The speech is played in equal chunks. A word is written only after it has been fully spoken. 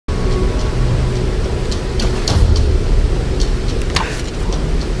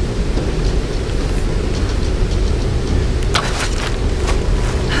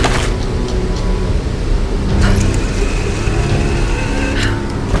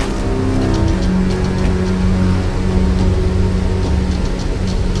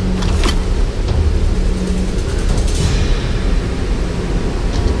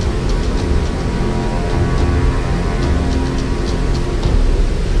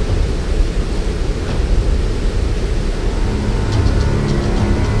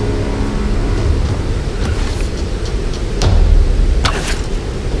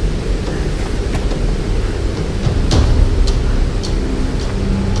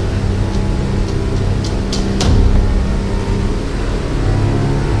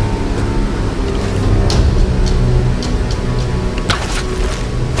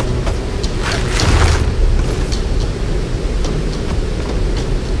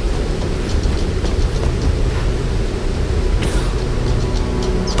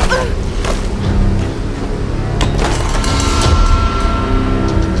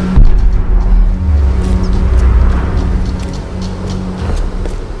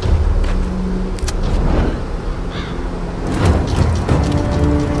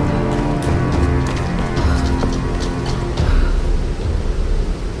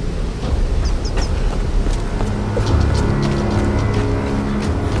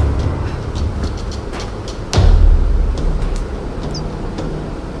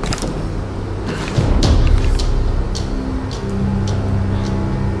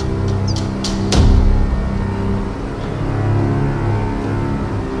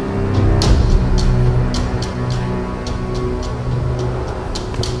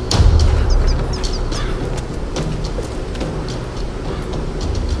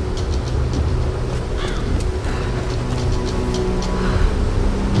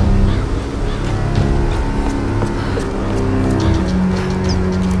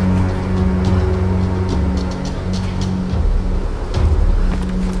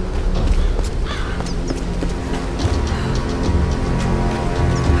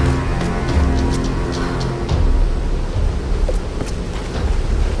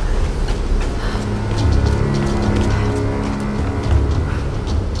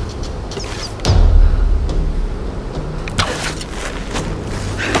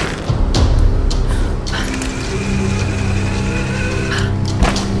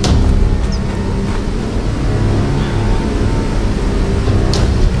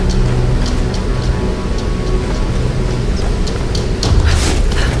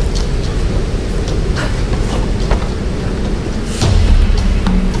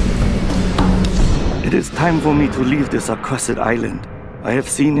It is time for me to leave this accursed island. I have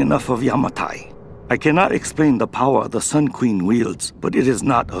seen enough of Yamatai. I cannot explain the power the Sun Queen wields, but it is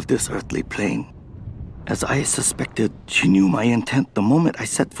not of this earthly plane. As I suspected, she knew my intent the moment I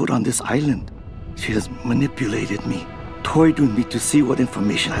set foot on this island. She has manipulated me, toyed with me to see what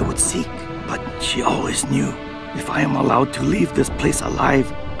information I would seek. But she always knew. If I am allowed to leave this place alive,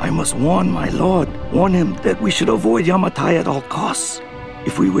 I must warn my lord, warn him that we should avoid Yamatai at all costs.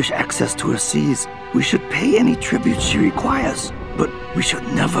 If we wish access to her seas, we should pay any tribute she requires, but we should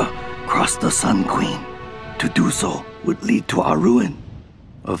never cross the Sun Queen. To do so would lead to our ruin.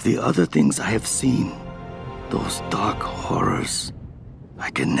 Of the other things I have seen, those dark horrors,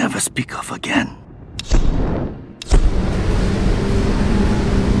 I can never speak of again.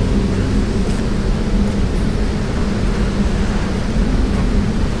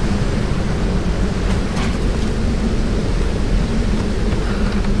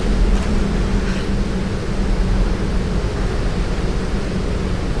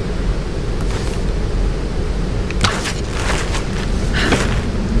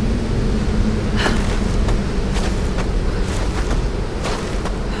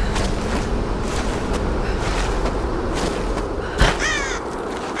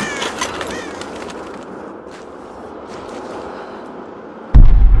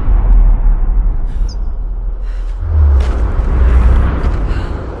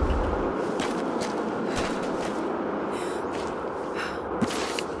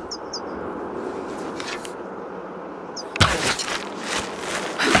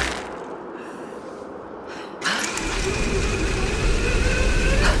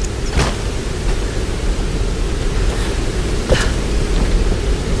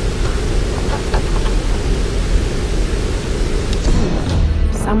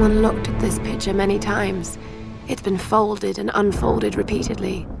 Someone looked at this picture many times. It's been folded and unfolded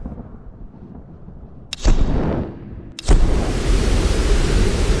repeatedly.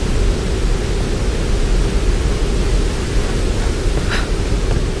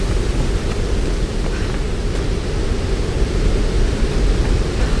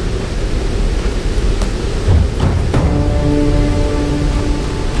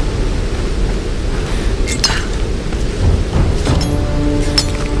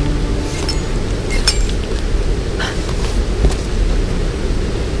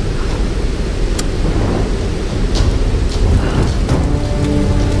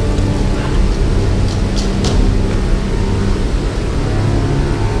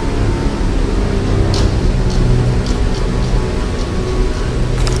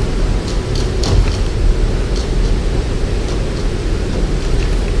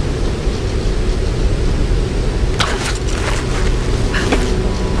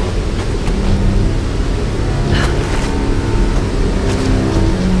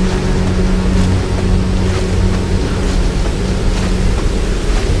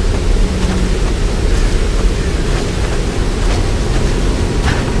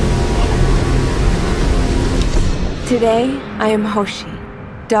 Today, I am Hoshi,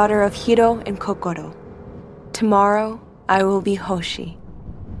 daughter of Hiro and Kokoro. Tomorrow, I will be Hoshi,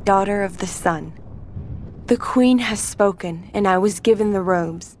 daughter of the sun. The queen has spoken, and I was given the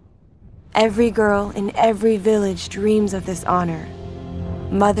robes. Every girl in every village dreams of this honor.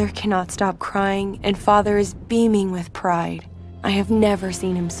 Mother cannot stop crying, and father is beaming with pride. I have never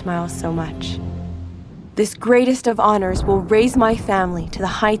seen him smile so much. This greatest of honors will raise my family to the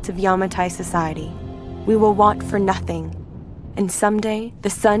heights of Yamatai society. We will want for nothing, and someday the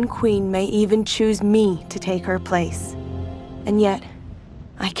Sun Queen may even choose me to take her place. And yet,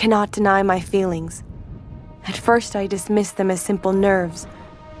 I cannot deny my feelings. At first I dismissed them as simple nerves,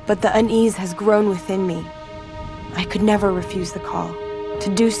 but the unease has grown within me. I could never refuse the call.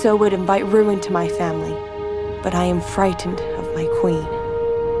 To do so would invite ruin to my family, but I am frightened of my queen.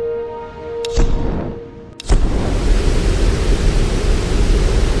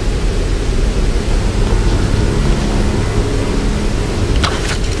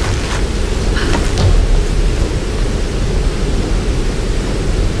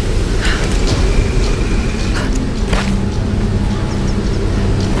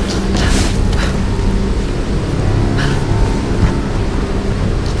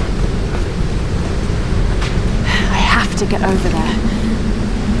 To get over there.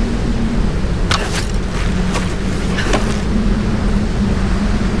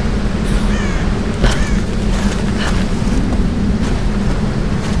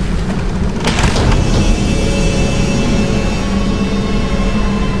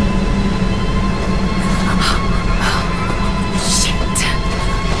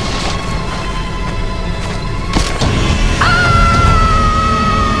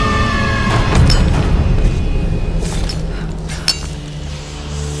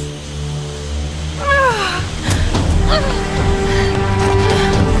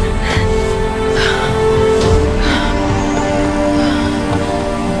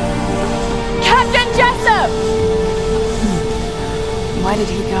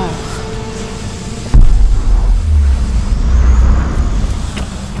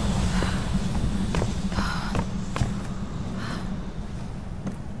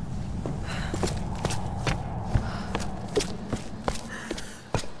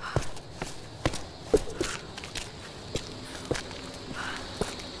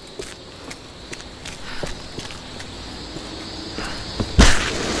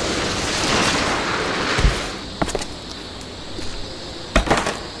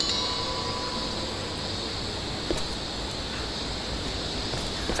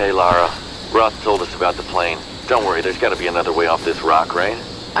 Hey, Lara. Roth told us about the plane. Don't worry, there's gotta be another way off this rock, right?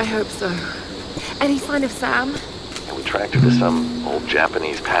 I hope so. Any sign of Sam? And we tracked her to some old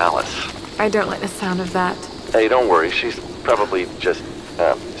Japanese palace. I don't like the sound of that. Hey, don't worry, she's probably just,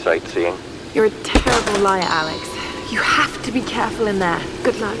 sightseeing. You're a terrible liar, Alex. You have to be careful in there.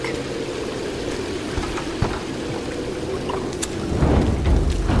 Good luck.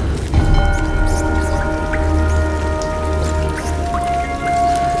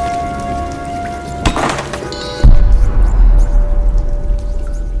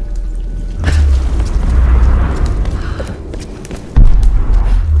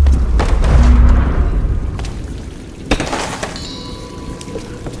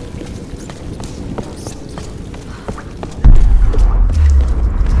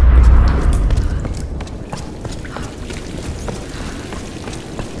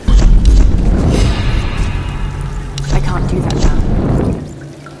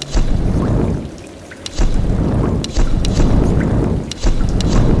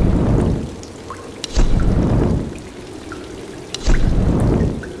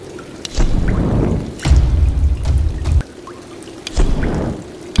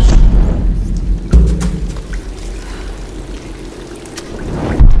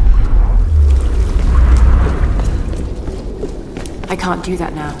 I can't do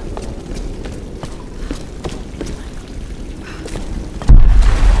that now.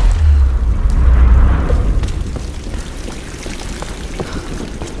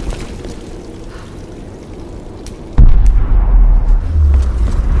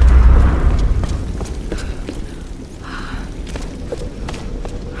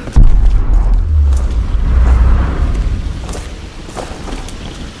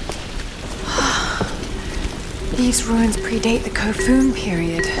 These ruins predate the Kofun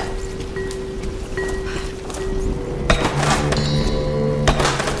period.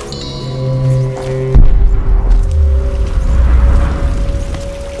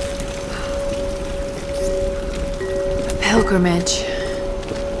 A pilgrimage.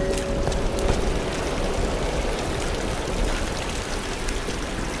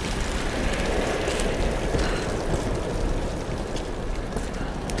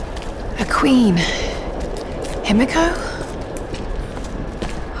 A queen. Himiko?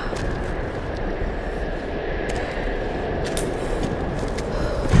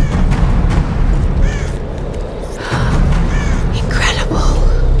 Incredible.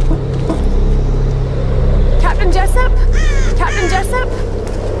 Captain Jessup? Captain Jessup?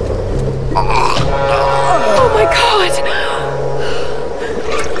 Oh my God!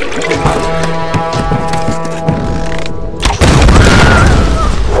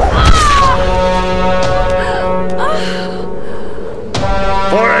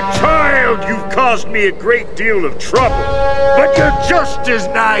 Caused me a great deal of trouble, but you're just as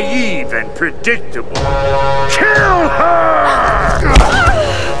naive and predictable. Kill her!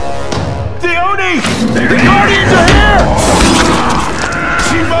 Dione! The Guardians are here!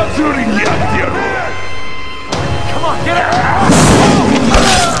 Come on, get out!